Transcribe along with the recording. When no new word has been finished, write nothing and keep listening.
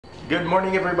Good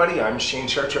morning everybody, I'm Shane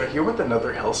Chartrand here with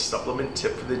another health supplement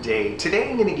tip for the day. Today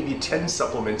I'm going to give you 10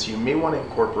 supplements you may want to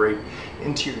incorporate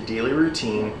into your daily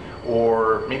routine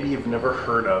or maybe you've never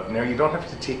heard of. Now you don't have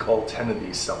to take all 10 of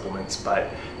these supplements,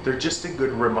 but they're just a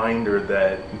good reminder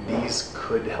that these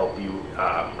could help you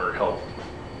or help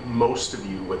most of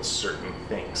you with certain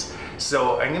things.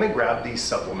 So I'm going to grab these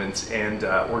supplements and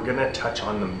we're going to touch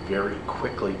on them very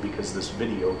quickly because this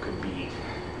video could be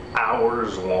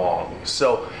hours long.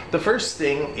 So the first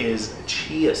thing is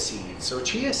chia seed. So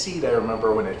chia seed, I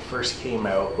remember when it first came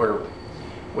out, or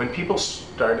when people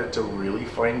started to really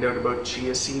find out about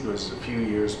chia seed was a few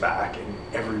years back and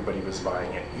everybody was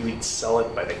buying it. You'd sell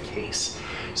it by the case.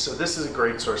 So this is a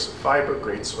great source of fiber,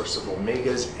 great source of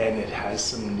omegas, and it has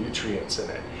some nutrients in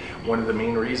it. One of the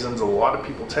main reasons a lot of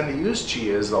people tend to use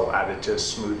chia is they'll add it to a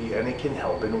smoothie and it can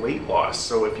help in weight loss.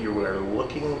 So if you are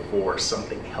looking for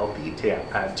something healthy to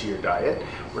add to your diet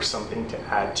or something to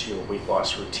add to your weight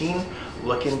loss routine,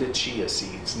 look into chia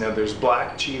seeds. Now there's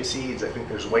black chia seeds, I think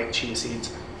there's white chia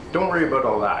seeds. Don't worry about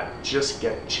all that, just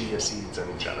get chia seeds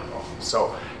in general.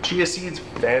 So chia seeds,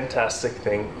 fantastic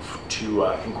thing to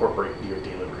incorporate into your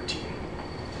daily routine.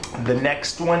 The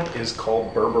next one is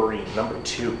called berberine, number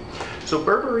 2. So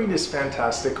berberine is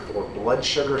fantastic for blood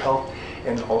sugar health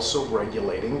and also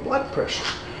regulating blood pressure.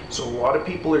 So a lot of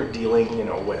people are dealing,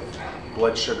 with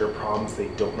blood sugar problems, they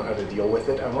don't know how to deal with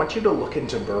it. I want you to look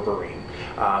into berberine.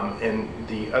 And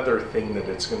the other thing that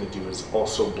it's going to do is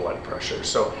also blood pressure.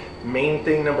 So main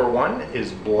thing number 1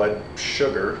 is blood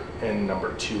sugar, and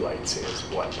number 2 I'd say is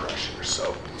blood pressure.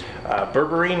 So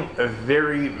berberine, a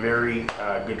very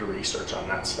good research on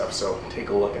that stuff, so take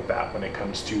a look at that when it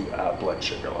comes to blood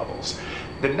sugar levels.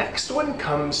 The next one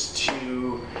comes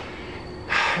to,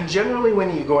 generally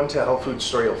when you go into a health food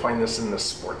store, you'll find this in the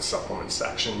sports supplement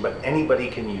section, but anybody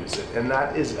can use it, and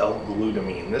that is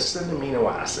L-glutamine. This is an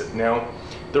amino acid. Now,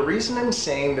 the reason I'm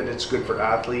saying that it's good for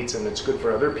athletes and it's good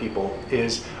for other people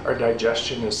is our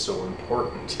digestion is so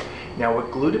important. Now,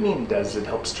 what glutamine does, it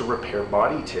helps to repair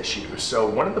body tissue. So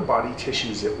one of the body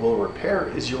tissues it will repair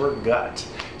is your gut.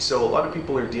 So a lot of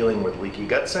people are dealing with leaky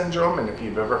gut syndrome, and if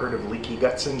you've ever heard of leaky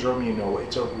gut syndrome, you know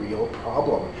it's a real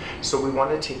problem. So we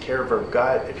want to take care of our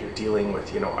gut. If you're dealing with,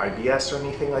 IBS or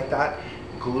anything like that,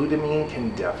 glutamine can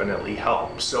definitely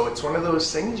help. So it's one of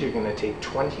those things you're going to take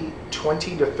 20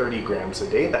 to 30 grams a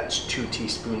day. That's 2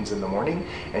 teaspoons in the morning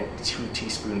and 2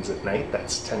 teaspoons at night.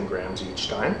 That's 10 grams each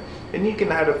time. And you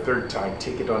can add a third time,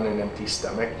 take it on an empty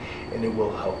stomach, and it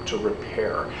will help to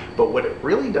repair. But what it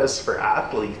really does for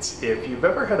athletes, if you've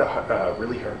ever had a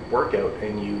really hard workout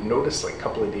and you notice like a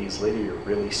couple of days later you're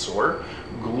really sore,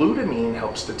 glutamine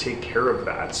helps to take care of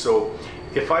that. So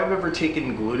if I've ever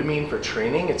taken glutamine for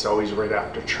training, it's always right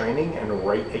after training and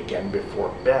right again before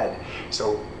bed.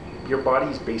 So your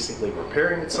body's basically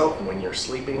repairing itself when you're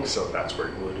sleeping, so that's where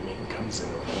glutamine comes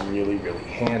in really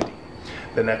handy.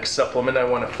 The next supplement I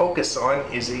want to focus on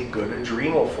is a good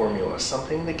adrenal formula,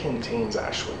 something that contains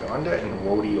ashwagandha and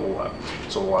rhodiola.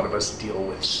 So a lot of us deal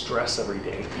with stress every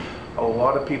day. A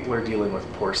lot of people are dealing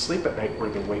with poor sleep at night where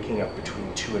they're waking up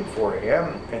between 2 and 4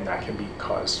 a.m. and that can be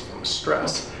caused from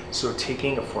stress. So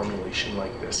taking a formulation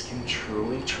like this can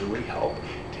truly help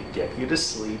to get you to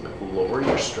sleep, lower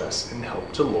your stress, and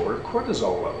help to lower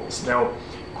cortisol levels. Now,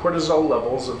 cortisol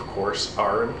levels, of course,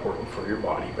 are important for your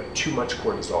body, but too much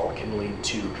cortisol can lead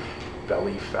to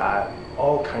belly fat,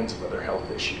 all kinds of other health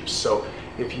issues. So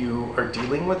if you are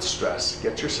dealing with stress,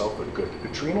 get yourself a good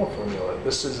adrenal formula.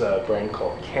 This is a brand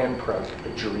called CanPrep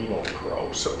Adrenal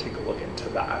Pro, so take a look into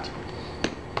that.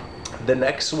 The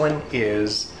next one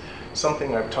is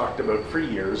something I've talked about for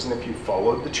years, and if you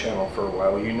followed the channel for a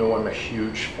while, you know I'm a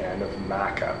huge fan of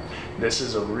maca. This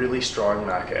is a really strong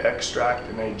maca extract,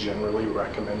 and I generally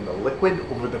recommend the liquid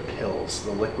over the pills.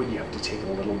 The liquid you have to take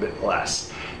a little bit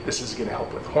less. This is going to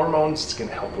help with hormones, it's going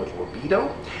to help with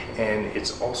libido, and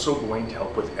it's also going to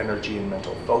help with energy and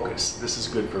mental focus. This is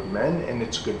good for men and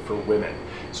it's good for women.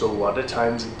 So a lot of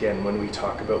times, again, when we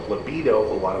talk about libido,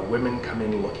 a lot of women come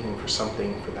in looking for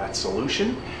something for that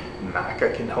solution.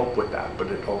 Maca can help with that, but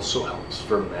it also helps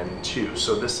for men too.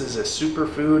 So this is a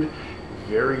superfood,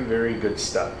 very good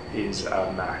stuff is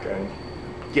maca. And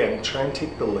again, try and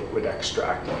take the liquid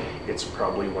extract. It's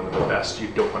probably one of the best. You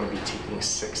don't want to be taking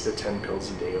 6 to 10 pills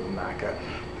a day of maca.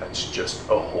 That's just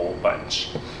a whole bunch.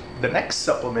 The next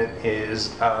supplement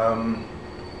is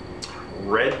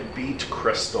red beet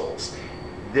crystals.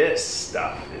 This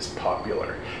stuff is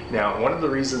popular. Now, one of the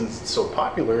reasons it's so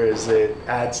popular is it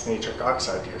adds nitric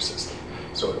oxide to your system.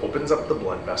 So it opens up the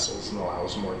blood vessels and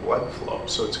allows more blood flow.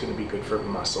 So it's going to be good for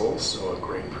muscles, so a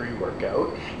great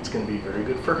pre-workout. It's going to be very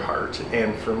good for heart.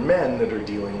 And for men that are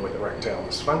dealing with erectile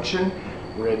dysfunction,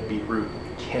 red beetroot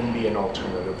can be an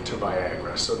alternative to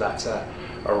Viagra. So that's a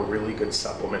really good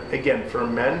supplement. Again, for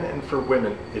men and for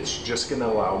women, it's just going to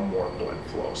allow more blood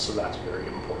flow. So that's very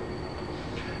important.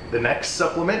 The next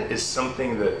supplement is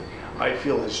something that I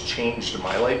feel has changed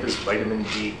my life, is vitamin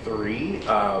D3.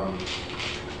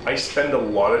 I spend a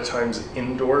lot of times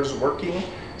indoors working,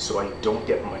 so I don't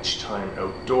get much time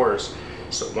outdoors.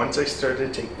 So once I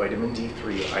started to take vitamin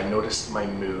D3, I noticed my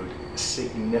mood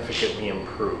significantly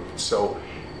improved. So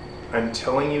I'm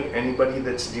telling you, anybody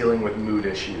that's dealing with mood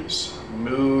issues,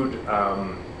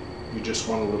 you just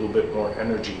want a little bit more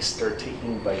energy, start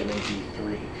taking vitamin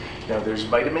D3. Now there's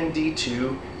vitamin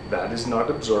D2, that is not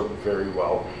absorbed very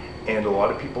well. And a lot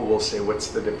of people will say, what's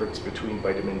the difference between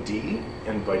vitamin D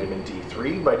and vitamin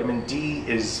D3? Vitamin D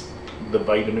is the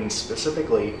vitamin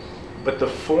specifically, but the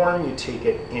form you take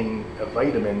it in a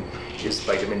vitamin is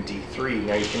vitamin D3.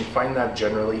 Now you can find that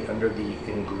generally under the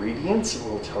ingredients. It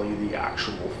will tell you the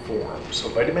actual form. So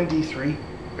vitamin D3,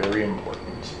 very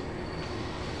important.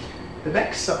 The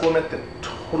next supplement that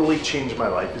totally changed my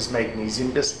life is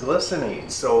magnesium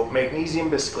bisglycinate. So magnesium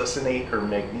bisglycinate, or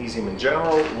magnesium in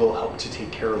general, will help to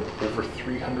take care of over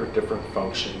 300 different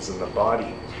functions in the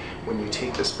body. When you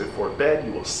take this before bed,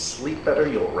 you will sleep better,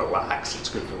 you'll relax. It's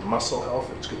good for muscle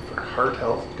health, it's good for heart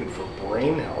health, good for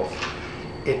brain health.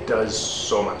 It does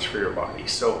so much for your body.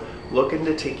 So look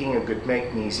into taking a good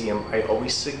magnesium. I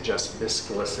always suggest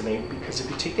bisglycinate, because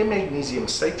if you take a magnesium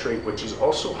citrate, which is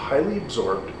also highly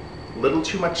absorbed, little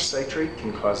too much citrate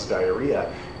can cause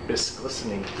diarrhea.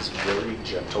 Bisglycinate is very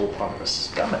gentle on the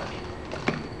stomach.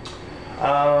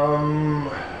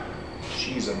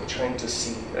 Geez, I'm trying to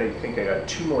see. I think I got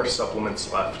 2 more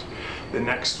supplements left. The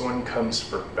next one comes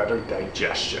for better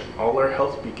digestion. All our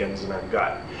health begins in our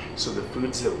gut. So the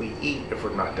foods that we eat, if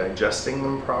we're not digesting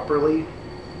them properly,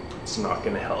 it's not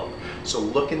going to help. So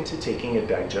look into taking a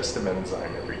digestive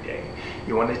enzyme every day.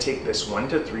 You want to take this 1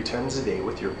 to 3 times a day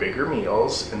with your bigger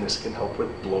meals, and this can help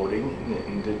with bloating and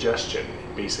indigestion.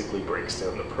 It basically breaks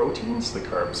down the proteins, the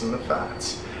carbs, and the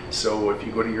fats. So if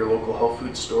you go to your local health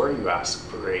food store, you ask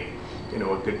for a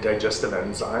good digestive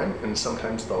enzyme, and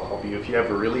sometimes they'll help you. If you have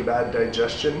a really bad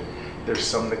digestion, there's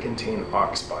some that contain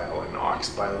ox bile, and ox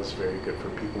bile is very good for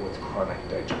people with chronic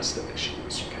digestive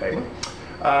issues, okay?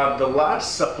 The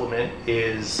last supplement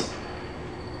is,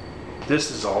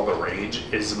 this is all the rage,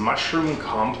 is mushroom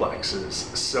complexes.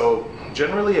 So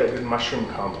generally a good mushroom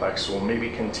complex will maybe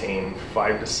contain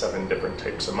 5 to 7 different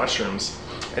types of mushrooms,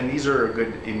 and these are a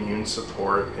good immune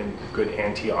support and good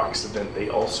antioxidant. They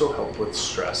also help with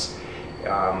stress,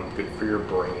 good for your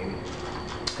brain.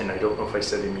 And I don't know if I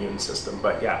said immune system,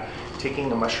 but yeah,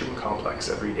 taking a mushroom complex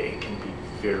every day can be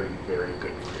very, very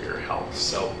good for your health.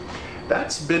 So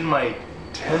that's been my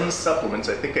 10 supplements.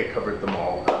 I think I covered them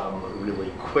all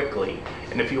really quickly.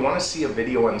 And if you want to see a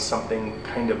video on something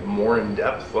kind of more in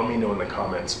depth, let me know in the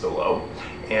comments below.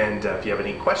 And if you have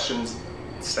any questions,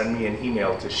 send me an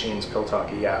email to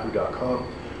shane'spilltalk@yahoo.com,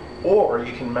 or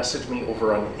you can message me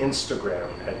over on Instagram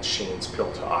at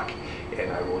shane'spilltalk,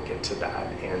 and I will get to that.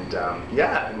 And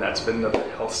yeah, and that's been another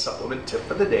health supplement tip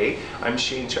for the day. I'm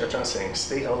Shane Chartrand saying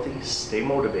stay healthy, stay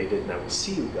motivated, and I will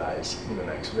see you guys in the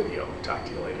next video. Talk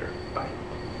to you later. Bye.